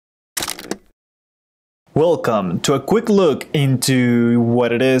Welcome to a quick look into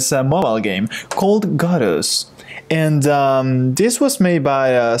what it is, a mobile game called Godus. And this was made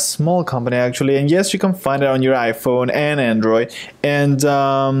by a small company actually, and yes, you can find it on your iPhone and Android. And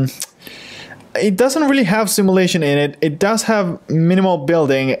it doesn't really have simulation in it. It does have minimal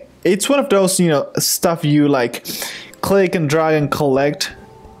building. It's one of those, stuff you like click and drag and collect,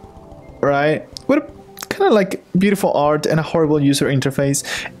 right? With kind of like beautiful art and a horrible user interface.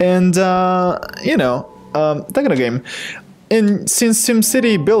 And that kind of game. And since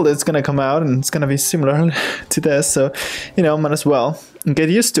SimCity Build is gonna come out and it's gonna be similar to this, so might as well get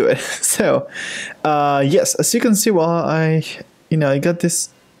used to it. So yes, as you can see, well, I got this.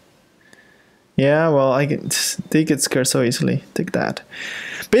 Yeah, well, they get scared so easily. Take that.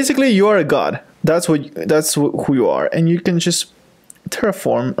 Basically, you are a god. That's who you are, and you can just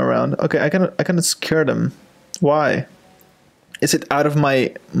terraform around. Okay, I cannot scare them. Why? Is it out of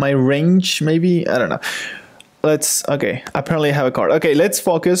my range? Maybe, I don't know. Okay, apparently I have a card. Okay, let's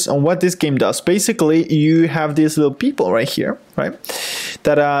focus on what this game does. Basically, you have these little people right here, right?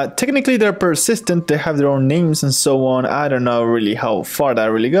 That technically they're persistent, they have their own names and so on. I don't know really how far that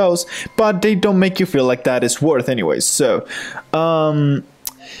really goes, but they don't make you feel like that is worth anyways. So,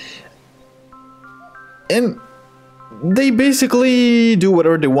 and they basically do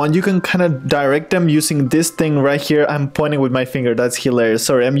whatever they want. You can kind of direct them using this thing right here. I'm pointing with my finger. That's hilarious.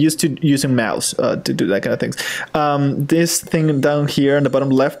 Sorry, I'm used to using mouse to do that kind of things. This thing down here in the bottom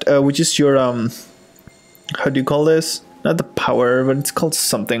left, which is your how do you call this? Not the power, but it's called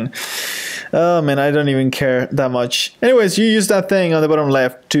something. Oh man, I don't even care that much. Anyways, you use that thing on the bottom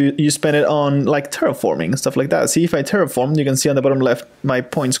left you spend it on like terraforming and stuff like that. See, if I terraform, you can see on the bottom left my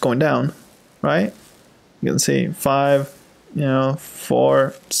points going down, right? You can see 5,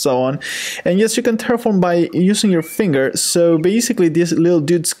 4, so on. And yes, you can terraform by using your finger. So basically, these little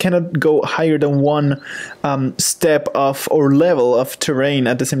dudes cannot go higher than one step of or level of terrain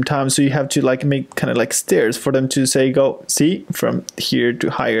at the same time. So you have to like make kind of like stairs for them to say go, see, from here to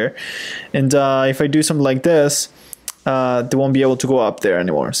higher. And if I do something like this, they won't be able to go up there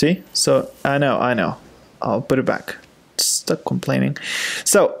anymore. See? So I know. I'll put it back. Stop complaining.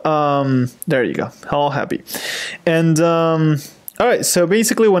 So there you go, all happy. And all right, so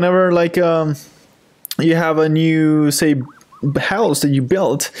basically whenever like you have a new, say, house that you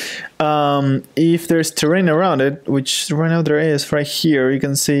built, if there's terrain around it, which right now there is right here, you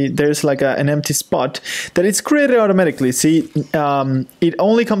can see there's like an empty spot that it's created automatically. See, it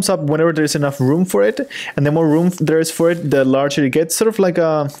only comes up whenever there's enough room for it, and the more room there is for it, the larger it gets. Sort of like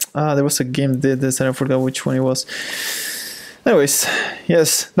there was a game that did this and I forgot which one it was. Anyways,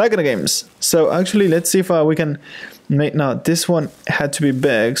 yes, that kind of games. So actually, let's see if we can make. Now this one had to be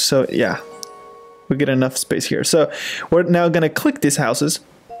big, so yeah, we get enough space here. So we're now gonna click these houses.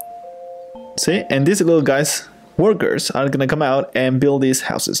 See, and these little guys, workers, are gonna come out and build these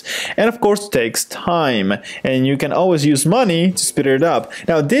houses. And of course, it takes time, and you can always use money to speed it up.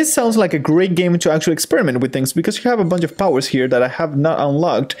 Now, this sounds like a great game to actually experiment with things because you have a bunch of powers here that I have not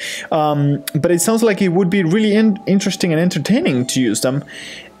unlocked. But it sounds like it would be really interesting and entertaining to use them.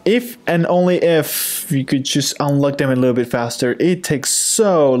 If and only if you could just unlock them a little bit faster. It takes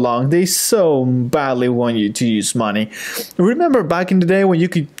so long. They so badly want you to use money. Remember back in the day when you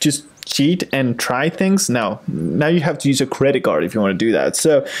could just cheat and try things? Now you have to use a credit card if you want to do that.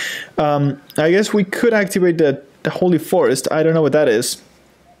 So I guess we could activate the holy forest. I don't know what that is.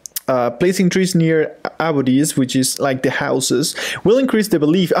 Placing trees near abodes, which is like the houses, will increase the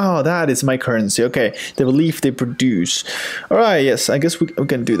belief. Oh, that is my currency. Okay, the belief they produce. All right, yes, I guess we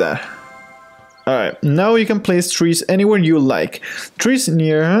can do that. All right, now you can place trees anywhere you like. Trees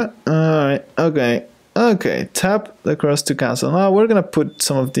near. All right, okay. Okay, tap across to cancel. Now we're gonna put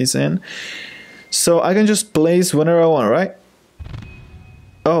some of these in, so I can just place whenever I want, right?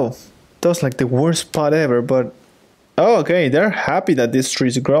 Oh, that was like the worst spot ever, but oh, okay, they're happy that this tree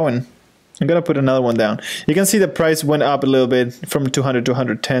is growing. I'm gonna put another one down. You can see the price went up a little bit from 200 to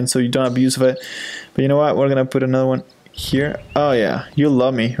 110, so you don't abuse of it. But you know what? We're gonna put another one here. Oh yeah, you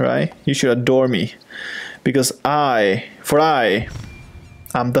love me, right? You should adore me, because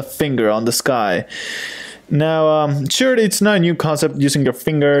I'm the finger on the sky. Now, sure, it's not a new concept using your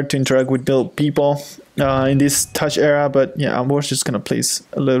finger to interact with little people in this touch era, but yeah, we're just gonna place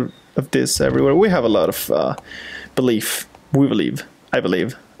a little of this everywhere. We have a lot of belief. We believe.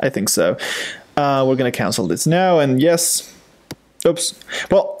 I think so. We're gonna cancel this now, and yes. Oops.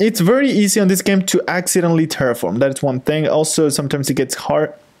 Well, it's very easy on this game to accidentally terraform. That's one thing. Also, sometimes it gets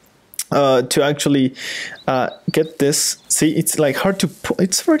hard to actually get this. See, it's like hard to pull.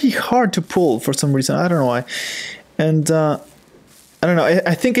 It's very hard to pull for some reason. I don't know why. And I don't know.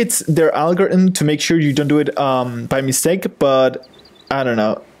 I think it's their algorithm to make sure you don't do it by mistake, but I don't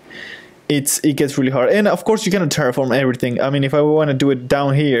know. It gets really hard. And of course you cannot terraform everything. I mean, if I want to do it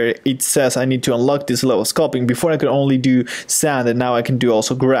down here, it says I need to unlock this level of sculpting. Before I could only do sand, and now I can do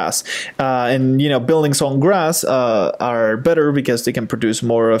also grass. And you know, buildings on grass are better because they can produce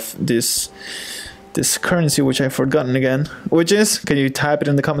more of this currency, which I've forgotten again. Which is, can you type it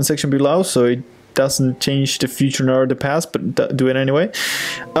in the comment section below so it doesn't change the future nor the past, but do it anyway.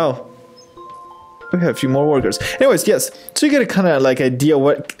 Oh, we have a few more workers. Anyways, yes, so you get a kind of like idea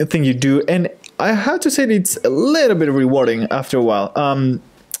what thing you do, and I have to say that it's a little bit rewarding after a while.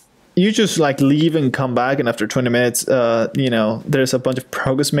 You just like leave and come back, and after 20 minutes, you know, there's a bunch of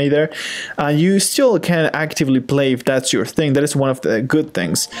progress made there. You still can actively play if that's your thing. That is one of the good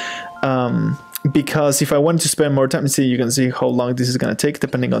things. Because if I wanted to spend more time, see, you can see how long this is going to take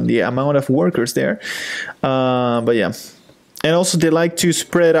depending on the amount of workers there. But yeah. And also they like to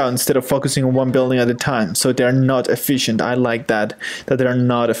spread out instead of focusing on one building at a time. So they're not efficient. I like that they're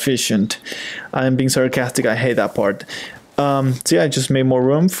not efficient. I'm being sarcastic. I hate that part. So yeah, I just made more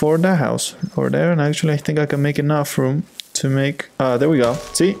room for the house over there. And actually I think I can make enough room to make, there we go.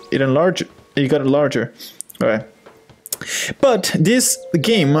 See, it enlarged, you got it larger. All right. But this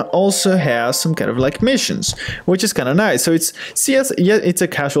game also has some kind of like missions, which is kind of nice. So it's CS, yeah, it's a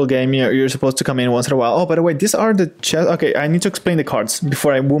casual game. You're supposed to come in once in a while. Oh, by the way, these are the chests. Okay, I need to explain the cards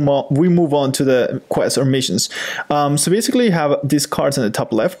before we move on to the quests or missions. So basically you have these cards in the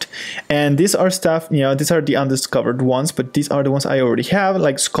top left, and these are stuff, you know, these are the undiscovered ones, but these are the ones I already have,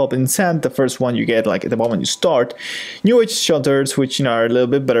 like Sculpt and Sand, the first one you get like at the moment you start. New Age Shelters, which, you know, are a little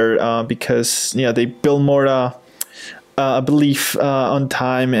bit better because, you know, they build more belief on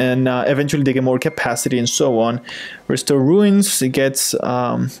time, and eventually they get more capacity and so on. Restore Ruins, it gets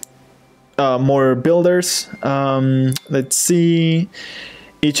more builders. Let's see,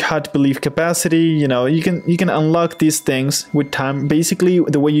 each hut belief capacity. You know, you can unlock these things with time. Basically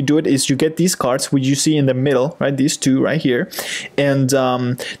the way you do it is you get these cards which you see in the middle, right, these two right here, and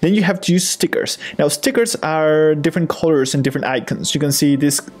then you have to use stickers. Now stickers are different colors and different icons. You can see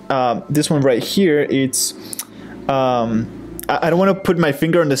this one right here. It's I don't want to put my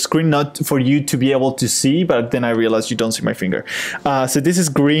finger on the screen, not for you to be able to see, but then I realized you don't see my finger. So this is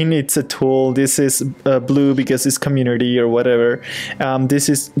green, it's a tool. This is blue because it's community or whatever. This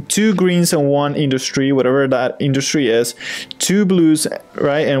is 2 greens and 1 industry, whatever that industry is. 2 blues,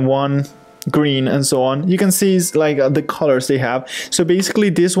 right, and 1 green, and so on. You can see like the colors they have. So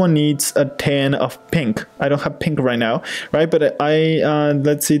basically this one needs a 10 of pink. I don't have pink right now, right? But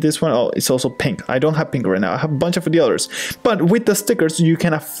let's see, this one, oh, it's also pink. I don't have pink right now. I have a bunch of the others. But with the stickers you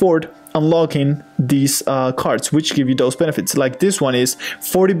can afford unlocking these cards which give you those benefits. Like this one is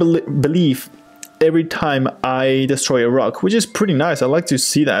 40 belief every time I destroy a rock, which is pretty nice. I like to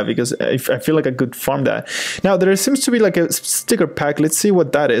see that because I feel like I could farm that. Now there seems to be like a sticker pack. Let's see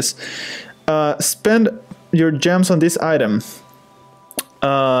what that is. Spend your gems on this item.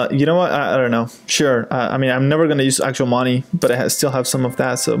 You know what? I don't know. Sure. I mean, I'm never gonna use actual money, but I still have some of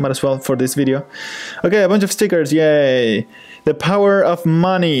that, so might as well for this video. Okay, a bunch of stickers. Yay! The power of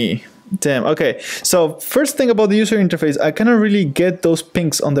money. Damn. Okay. So first thing about the user interface, I cannot really get those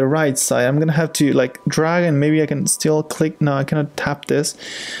pinks on the right side. I'm gonna have to like drag, and maybe I can still click. No, I cannot tap this.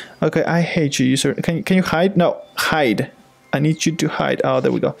 Okay. I hate you, user. Can you hide? No, hide. I need you to hide. Oh,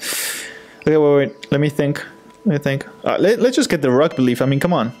 there we go. Okay, wait. Let me think. Let's just get the rock belief. I mean,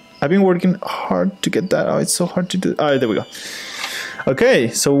 come on. I've been working hard to get that. Oh, it's so hard to do. All right, there we go. Okay,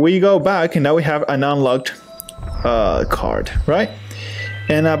 so we go back, and now we have an unlocked card, right?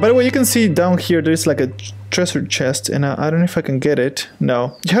 And by the way, you can see down here there's like a treasure chest, and I don't know if I can get it.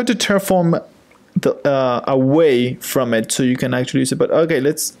 No, you have to terraform away from it so you can actually use it. But okay,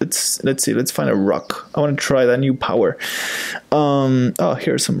 let's see. Let's find a rock. I want to try that new power. Oh,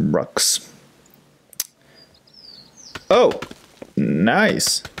 here's some rocks. Oh,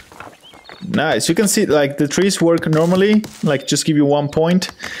 nice. Nice. You can see like the trees work normally, like just give you 1 point.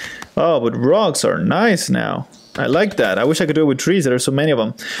 Oh, but rocks are nice now. I like that. I wish I could do it with trees. There are so many of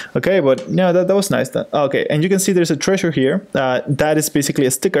them. Okay, but yeah, that was nice. Okay, and you can see there's a treasure here. That is basically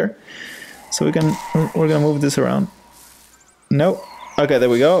a sticker. So we're gonna move this around. No. Okay, there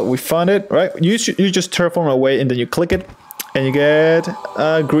we go. We found it. Right. You just terraform away, and then you click it, and you get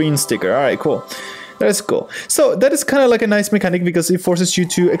a green sticker. All right, cool. That's cool. So that is kind of like a nice mechanic because it forces you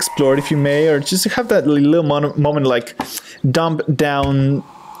to explore if you may, or just have that little moment like dump down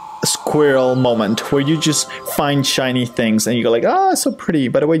squirrel moment where you just find shiny things and you go like, ah, so pretty.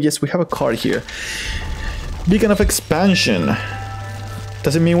 By the way, yes, we have a card here. Beacon of expansion.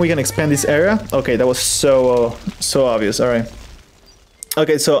 Does it mean we can expand this area? Okay, that was so obvious. All right.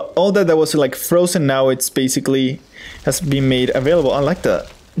 Okay, so all that was like frozen, now it's basically has been made available. I like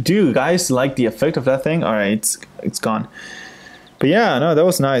that. Do you guys like the effect of that thing? All right, it's gone. But yeah, no, that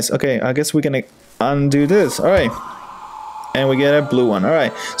was nice. Okay, I guess we can undo this. All right. And we get a blue one. All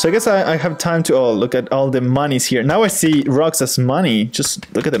right. So I guess I have time to look at all the monies here. Now I see rocks as money. Just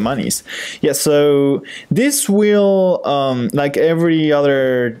look at the monies. Yeah, so this will, like every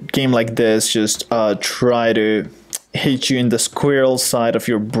other game like this, just try to hit you in the squirrel side of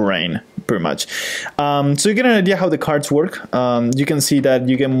your brain, pretty much. So you get an idea how the cards work. You can see that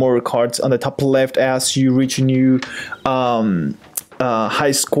you get more cards on the top left as you reach a new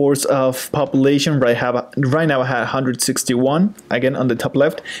high scores of population. Right now I had 161 again on the top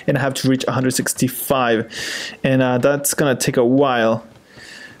left, and I have to reach 165, and that's gonna take a while,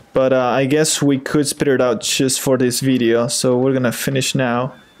 but I guess we could spit it out just for this video. So we're gonna finish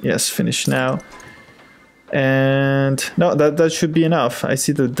now. Yes, finish now. And no, that should be enough. I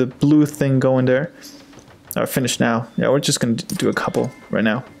see the blue thing going there. Finish now. Yeah, we're just gonna do a couple right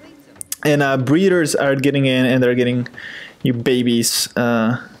now. And breeders are getting in, and they're getting you babies,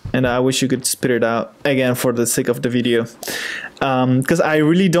 and I wish you could spit it out again for the sake of the video, because I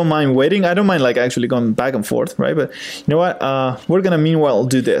really don't mind waiting. I don't mind like actually going back and forth, right? But you know what, we're gonna meanwhile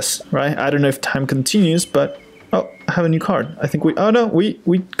do this, right? I don't know if time continues, but oh, I have a new card. I think we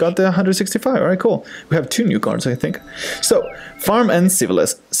got the 165. All right, cool. We have 2 new cards, I think. So farm and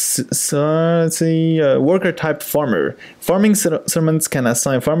civilist. So let's see, worker type farmer. Farming settlements can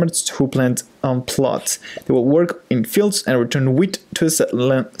assign farmers who plant on plots. They will work in fields and return wheat to the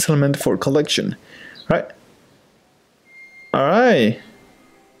settlement for collection. Right. All right.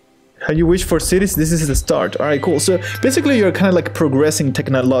 How you wish for cities, this is the start. All right, cool. So basically you're kind of like progressing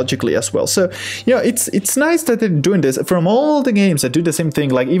technologically as well. So yeah, it's nice that they're doing this. From all the games that do the same thing,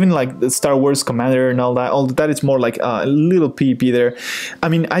 like even like the Star Wars Commander and all that is more like a little PvP there. I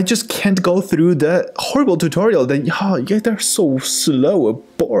mean, I just can't go through the horrible tutorial that, yeah, they're so slow or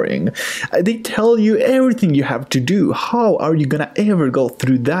boring. They tell you everything you have to do. How are you gonna ever go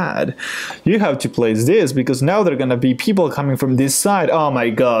through that? You have to place this because now they're gonna be people coming from this side. Oh my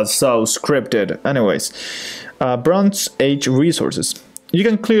god, so scripted. Anyways, Bronze Age resources. You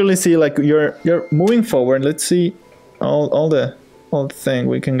can clearly see like you're moving forward. Let's see all the thing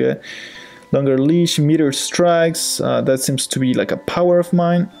we can get. Longer leash, meter strikes. That seems to be like a power of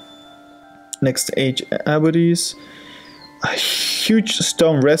mine. Next age abilities. A huge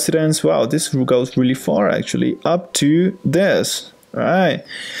stone residence. Wow, this goes really far actually. Up to this. Right.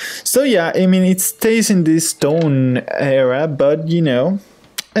 So yeah, I mean it stays in this stone era, but you know.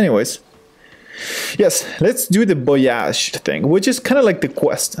 Anyways, yes, let's do the voyage thing, which is kind of like the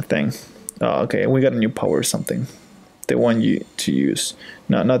quest thing. Oh, okay, we got a new power or something. They want you to use.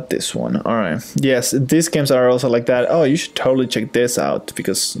 No, not this one. All right. Yes, these games are also like that. Oh, you should totally check this out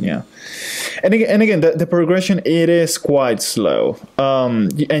because, yeah. And again, the progression, it is quite slow.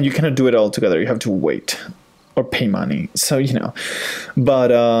 And you cannot do it all together. You have to wait or pay money. So, you know.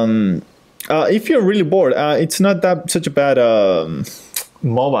 But if you're really bored, it's not that such a bad...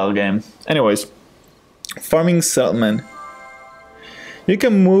 mobile game. Anyways, farming settlement. You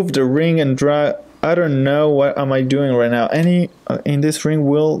can move the ring and drag. I don't know what am I doing right now. Any in this ring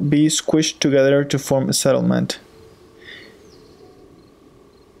will be squished together to form a settlement.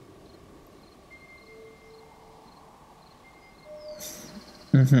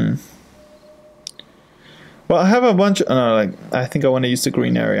 Well, I have a bunch. No, like I think I want to use the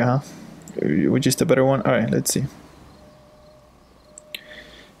green area, huh? Which is the better one. All right, let's see.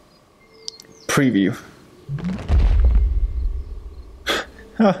 Preview.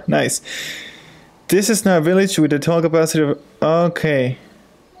 Oh, nice. This is now a village with a total capacity of... Okay.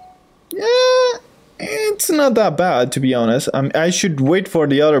 Yeah, it's not that bad, to be honest. I should wait for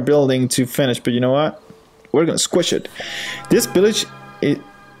the other building to finish, but you know what? We're gonna squish it. This village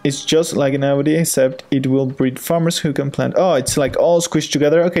is just like an nowadays, except it will breed farmers who can plant... Oh, it's like all squished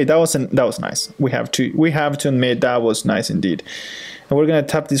together. Okay, that was nice. We have to admit that was nice indeed. And we're gonna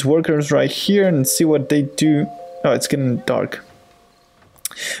tap these workers right here and see what they do. Oh, it's getting dark.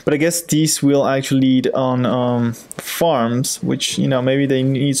 But I guess these will actually lead on farms, which, you know, maybe they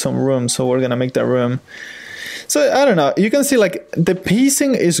need some room, so we're gonna make that room. So I don't know, you can see like the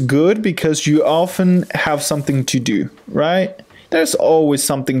pacing is good because you often have something to do, right? There's always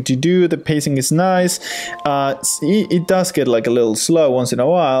something to do. The pacing is nice. It does get like a little slow once in a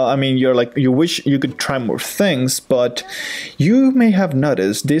while. I mean, you're like, you wish you could try more things, but you may have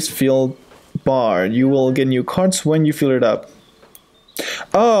noticed this field bar. You will get new cards when you fill it up.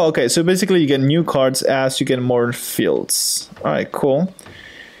 Oh, okay. So basically you get new cards as you get more fields. All right, cool.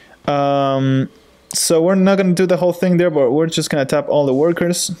 So we're not gonna do the whole thing there, but we're just gonna tap all the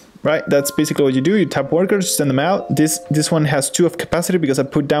workers, right? That's basically what you do. You tap workers, send them out. This one has 2 of capacity because I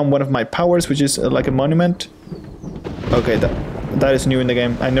put down one of my powers, which is like a monument. Okay, that is new in the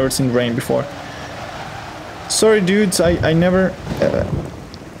game. I never seen rain before. Sorry, dudes. I never.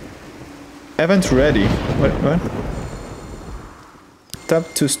 Event ready. What?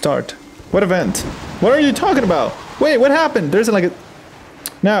 Tap to start. What event? What are you talking about? Wait, what happened? There's like a.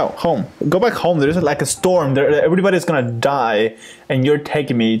 Now, home. Go back home. There's like a storm. Everybody's gonna die, and you're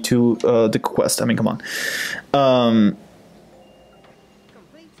taking me to the quest. I mean, come on.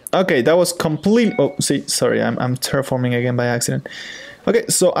 Okay, that was complete. Oh, see, sorry, I'm terraforming again by accident. Okay,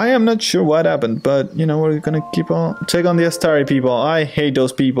 so I am not sure what happened, but you know we're gonna keep on take on the Astari people. I hate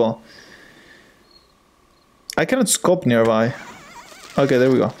those people. I cannot scope nearby. Okay, there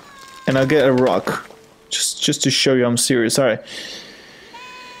we go. And I'll get a rock, just to show you I'm serious. All right.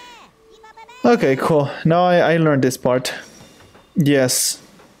 Okay, cool. Now I learned this part. Yes.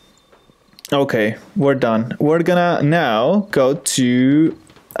 Okay, we're done. We're gonna now go to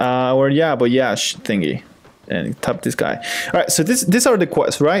our Yaboyash thingy and tap this guy. All right, so these are the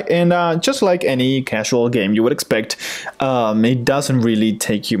quests, right? And just like any casual game you would expect, it doesn't really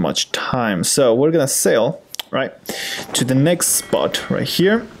take you much time. So we're gonna sail right to the next spot right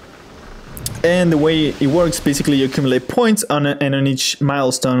here. And the way it works, basically you accumulate points on each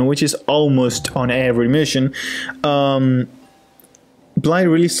milestone, which is almost on every mission.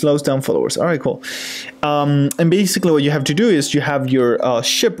 Blind really slows down followers. All right, cool. And basically what you have to do is you have your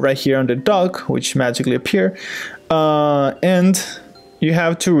ship right here on the dock, which magically appear. And you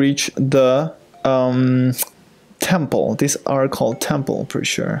have to reach the temple. These are called temple, pretty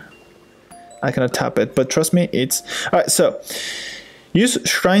sure. I cannot tap it, but trust me, it's... All right, so... Use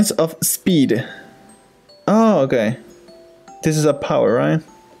Shrines of Speed. Oh, okay. This is a power, right?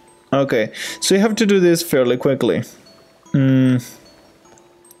 Okay, so you have to do this fairly quickly.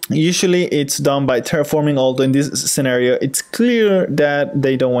 Usually it's done by terraforming, although in this scenario it's clear that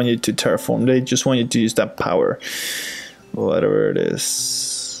they don't want you to terraform. They just want you to use that power. Whatever it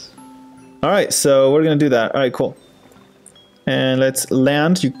is. Alright, so we're gonna do that. Alright, cool. And let's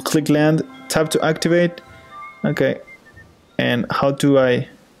land. You click land, tap to activate. Okay. And how do I...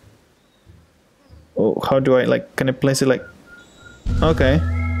 Oh, how do I, like, can I place it like... Okay.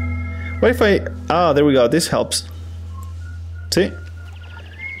 What if I... Ah, there we go. This helps. See?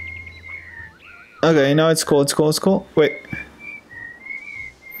 Okay, now it's cool, it's cool, it's cool. Wait.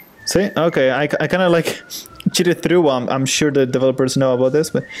 See? Okay, I kind of like cheated through. I'm sure the developers know about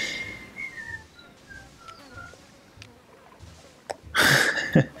this, but...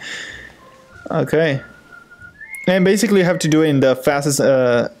 Okay. And basically you have to do it in the fastest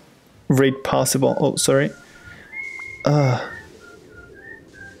rate possible. Oh, sorry.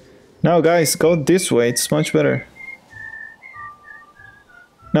 No, guys, go this way. It's much better.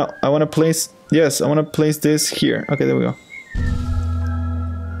 No, I want to place... Yes, I want to place this here. Okay, there we go.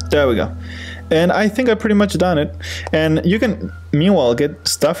 There we go. And I think I pretty much done it. And you can, meanwhile, get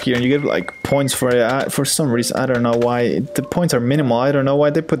stuff here. And you get, like, points for it. For some reason, I don't know why. The points are minimal. I don't know why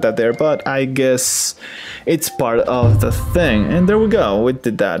they put that there. But I guess it's part of the thing. And there we go. We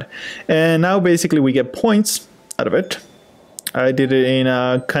did that. And now, basically, we get points out of it. I did it in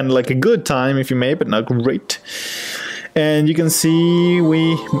a kind of like a good time, if you may, but not great. And you can see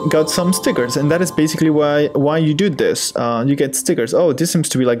we got some stickers, and that is basically why you do this. You get stickers. Oh, this seems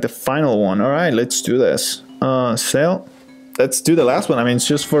to be like the final one. All right, let's do this. Sale. Let's do the last one. I mean, it's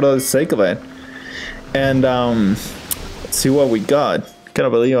just for the sake of it. And let's see what we got. Can't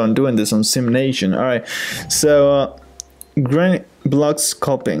believe I'm doing this on Sim Nation. All right, so granite block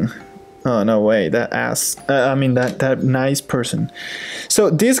sculpting. Oh, no way, that ass. I mean, that nice person. So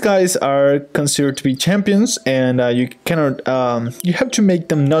these guys are considered to be champions, and you cannot, you have to make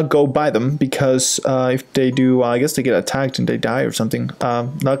them not go by them, because if they do, well, I guess they get attacked and they die or something.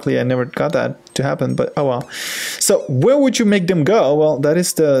 Luckily, I never got that to happen, but oh well. So where would you make them go? Well, that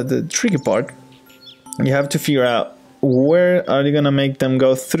is the tricky part. You have to figure out where are you gonna make them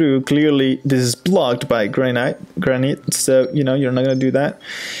go through. Clearly, this is blocked by granite, so, you know, you're not gonna do that.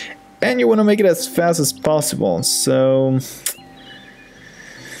 And you want to make it as fast as possible, so...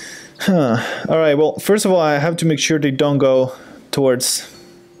 Alright, well, first of all, I have to make sure they don't go towards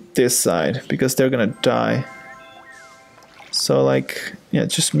this side, because they're gonna die. So, like, yeah,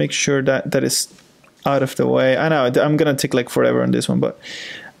 just make sure that is out of the way. I know, I'm gonna take, like, forever on this one, but...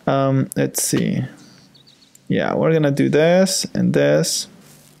 let's see. Yeah, we're gonna do this and this.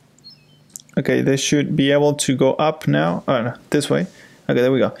 Okay, they should be able to go up now. Oh, no, this way. Okay,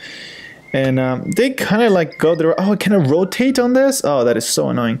 there we go. And they kind of like go there. Oh, can I rotate on this? Oh, that is so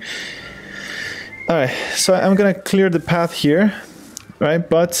annoying. Alright, so I'm gonna clear the path here, right?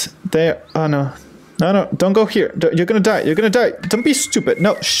 But there, oh no. No, no, don't go here. You're gonna die, you're gonna die. Don't be stupid.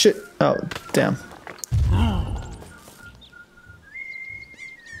 No, shit. Oh, damn.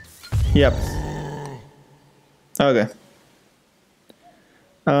 Yep. Okay.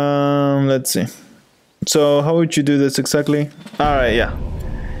 Let's see. So how would you do this exactly? Alright, yeah.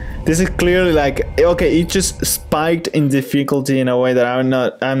 This is clearly like, okay, it just spiked in difficulty in a way that I'm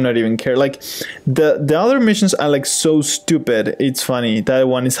not even care. Like the other missions are like so stupid. It's funny that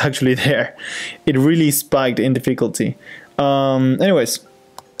one is actually there. It really spiked in difficulty. Anyways,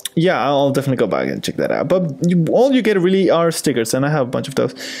 yeah, I'll definitely go back and check that out. But all you get really are stickers, and I have a bunch of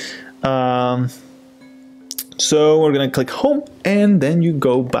those. So we're gonna click home, and then you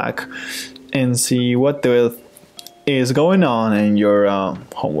go back and see what is going on in your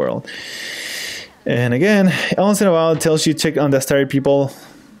home world. And again, once in a while it tells you check on the starry people.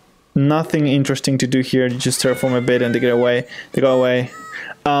 Nothing interesting to do here. You just terraform a bit and they go away.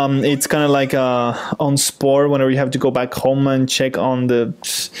 It's kind of like on Spore, whenever you have to go back home and check on the,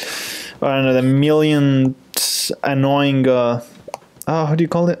 I don't know, the million annoying how do you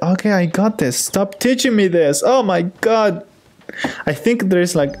call it? Okay, I got this. Stop teaching me this. Oh my god. I think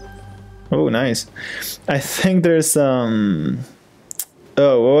there's like, oh, nice. I think there's oh,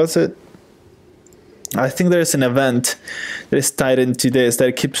 what was it? I think there's an event that is tied into this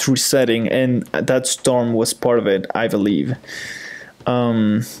that keeps resetting, and that storm was part of it, I believe.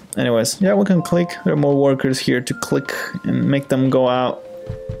 Anyways, yeah, we can click. There are more workers here to click and make them go out.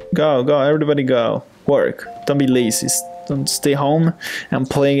 Go, everybody go. Work. Don't be lazy. Don't stay home and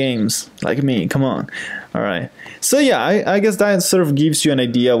play games like me. Come on. All right. So yeah, I guess that sort of gives you an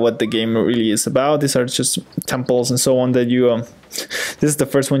idea what the game really is about. These are just temples and so on that you this is the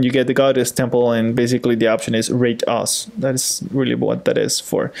first one you get, the Godus temple, and basically the option is rate us. That is really what that is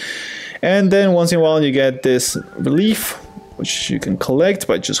for. And then once in a while you get this relief, which you can collect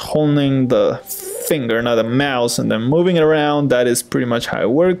by just holding the finger, not the mouse, and then moving it around. That is pretty much how it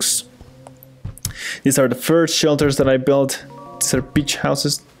works. These are the first shelters that I built. These are beach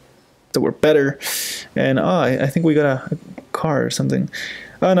houses that were better. And I think we got a car or something.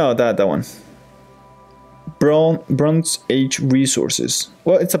 Oh no, that one. Bronze Age resources.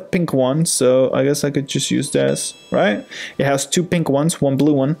 Well, it's a pink one, so I guess I could just use this, right? It has two pink ones, one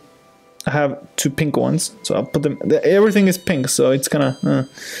blue one. I have two pink ones, so I'll put them. Everything is pink, so it's gonna.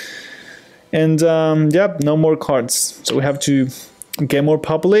 And yep, no more cards. So we have to get more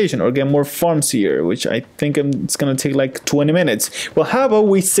population or get more farms here, which I think it's gonna take like 20 minutes. Well, how about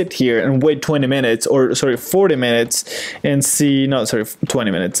we sit here and wait 20 minutes, or sorry, 40 minutes, and see, no, sorry, 20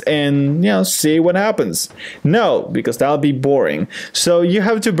 minutes, and you know, see what happens. No, because that'll be boring. So you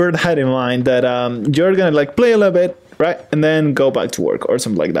have to bear that in mind, that you're gonna like play a little bit, right, and then go back to work or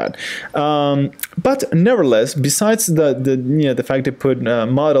something like that. But nevertheless, besides the fact they put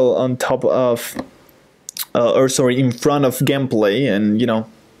model on top of or sorry, in front of gameplay, and you know,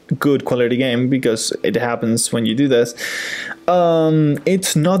 good quality game, because it happens when you do this,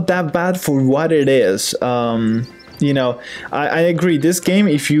 it's not that bad for what it is. You know, I agree, this game,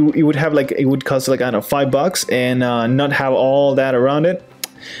 if it would have like, it would cost like, I don't know, $5 and not have all that around it,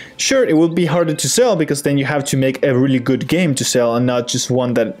 sure, it would be harder to sell, because then you have to make a really good game to sell, and not just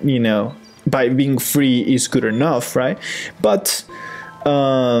one that, you know, by being free is good enough, right? But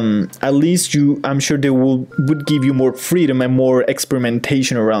at least I'm sure they would give you more freedom and more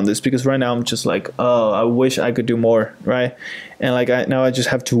experimentation around this, because right now I'm just like, oh, I wish I could do more, right? And like now I just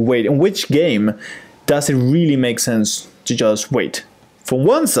have to wait. In which game does it really make sense to just wait? From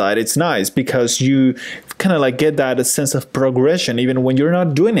one side, it's nice because you kind of like get that sense of progression even when you're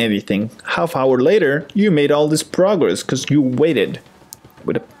not doing anything. Half hour later, you made all this progress because you waited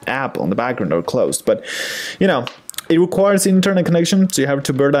with an app on the background or closed. But you know, it requires internet connection, so you have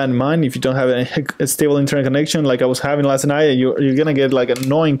to bear that in mind. If you don't have a stable internet connection like I was having last night, you're gonna get like an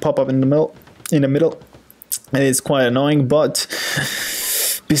annoying pop-up in the middle, and it's quite annoying. But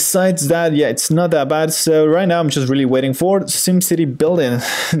besides that, yeah, it's not that bad. So right now I'm just really waiting for SimCity building.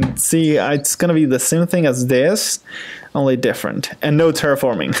 See, it's gonna be the same thing as this, only different, and no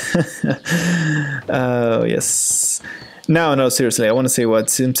terraforming. Oh yes. No, seriously, I want to see what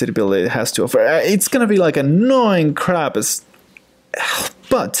SimCity Build has to offer. It's gonna be like annoying crap,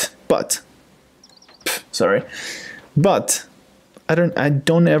 but sorry, but I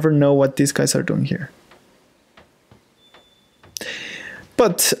don't ever know what these guys are doing here.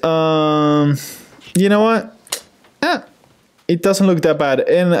 But you know what? It doesn't look that bad,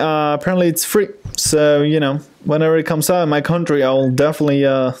 and apparently it's free. So you know, whenever it comes out in my country, I will definitely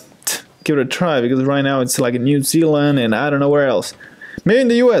give it a try, because right now it's like in New Zealand and I don't know where else. Maybe in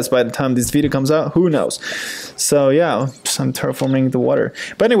the US by the time this video comes out, who knows. So yeah, I'm terraforming the water.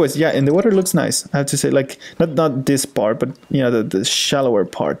 But anyways, yeah, and the water looks nice. I have to say, like, not this part, but you know, the shallower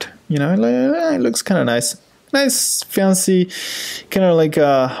part. You know, it looks kind of nice. Nice, fancy, kind of like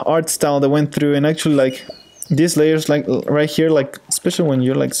art style that went through. And actually, like, these layers, like right here, like, especially when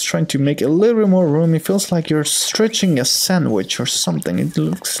you're like trying to make a little bit more room, it feels like you're stretching a sandwich or something. It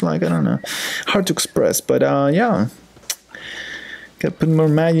looks like, I don't know, hard to express, but yeah. Gotta put more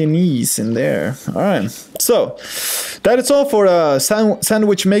mayonnaise in there. All right, so that is all for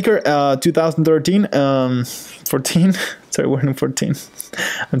Sandwich Maker 2013. 14. Sorry, we're in 14.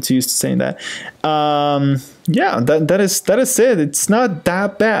 I'm too used to saying that. Yeah, that is it. It's not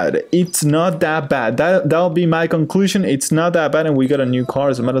that bad. It's not that bad. That'll be my conclusion. It's not that bad, and we got a new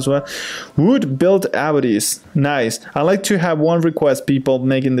car, so might as well. Wood built abilities. Nice. I like to have one request, people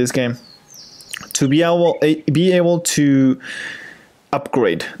making this game, to be able to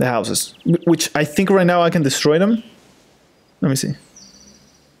upgrade the houses, which I think right now I can destroy them. Let me see.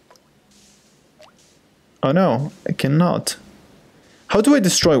 Oh no, I cannot. How do I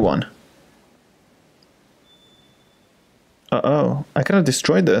destroy one? Uh-oh, I cannot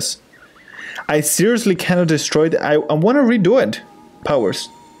destroy this. I seriously cannot destroy it. I want to redo it. Powers.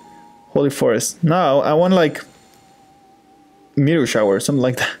 Holy Forest. No, I want like meteor shower, something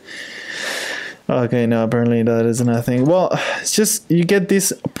like that. Okay, no, apparently that isn't a thing. Well, it's just, you get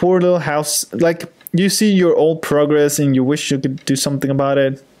this poor little house, like, you see your old progress and you wish you could do something about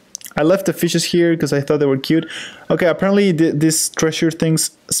it. I left the fishes here because I thought they were cute. Okay, apparently these treasure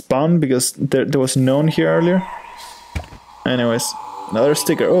things spawn because there was none here earlier. Anyways, another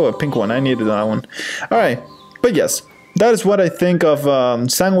sticker. Oh, a pink one. I needed that one. Alright, but yes, that is what I think of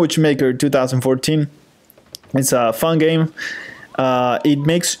Sandwich Maker 2014. It's a fun game. It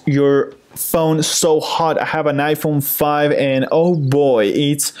makes your phone so hot. I have an iPhone 5 and oh boy,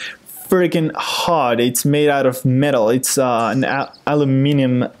 it's freaking hot. It's made out of metal. It's an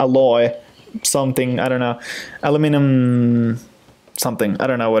aluminum alloy something, I don't know, aluminum something, I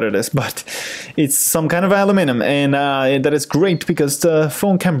don't know what it is, but it's some kind of aluminum, and that is great because the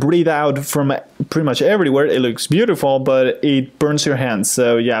phone can breathe out from pretty much everywhere. It looks beautiful, but it burns your hands.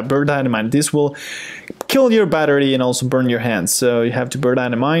 So yeah, bear that in mind. This will kill your battery and also burn your hands, so you have to bear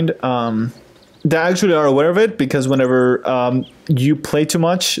that in mind. They actually are aware of it because whenever you play too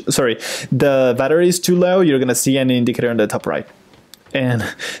much, sorry, the battery is too low, you're gonna see an indicator on the top right and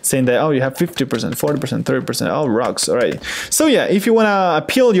saying that, oh, you have 50%, 40%, 30%, oh, rocks. All right, so yeah, if you want to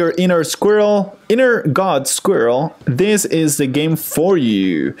appeal your inner squirrel, inner god squirrel, this is the game for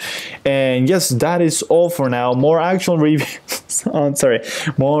you. And yes, that is all for now. More actual reviews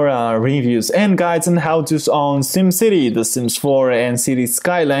more reviews and guides and how-tos on SimCity, The Sims 4 and City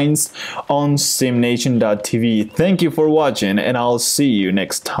Skylines on simnation.tv. Thank you for watching, and I'll see you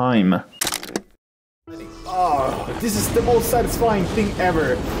next time. Oh, this is the most satisfying thing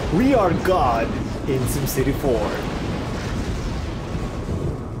ever. We are God in SimCity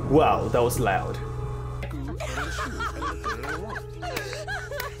 4. Wow, that was loud.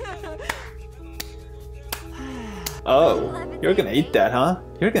 Oh, you're gonna eat that, huh?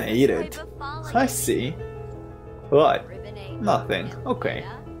 You're gonna eat it. I see. What? Nothing. Okay.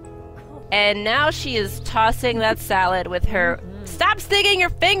 And now she is tossing that salad with her... Stop sticking your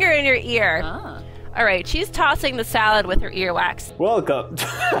finger in your ear! Alright, she's tossing the salad with her earwax. Welcome.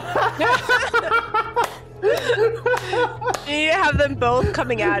 You have them both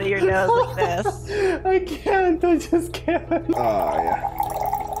coming out of your nose like this. I can't, I just can't. Oh, yeah.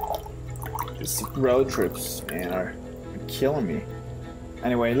 These road trips, man, are killing me.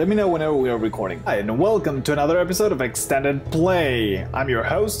 Anyway, let me know whenever we are recording. Hi, and welcome to another episode of Extended Play. I'm your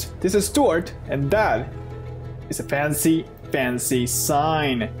host, this is Stuart, and that is a fancy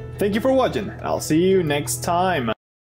sign. Thank you for watching, and I'll see you next time.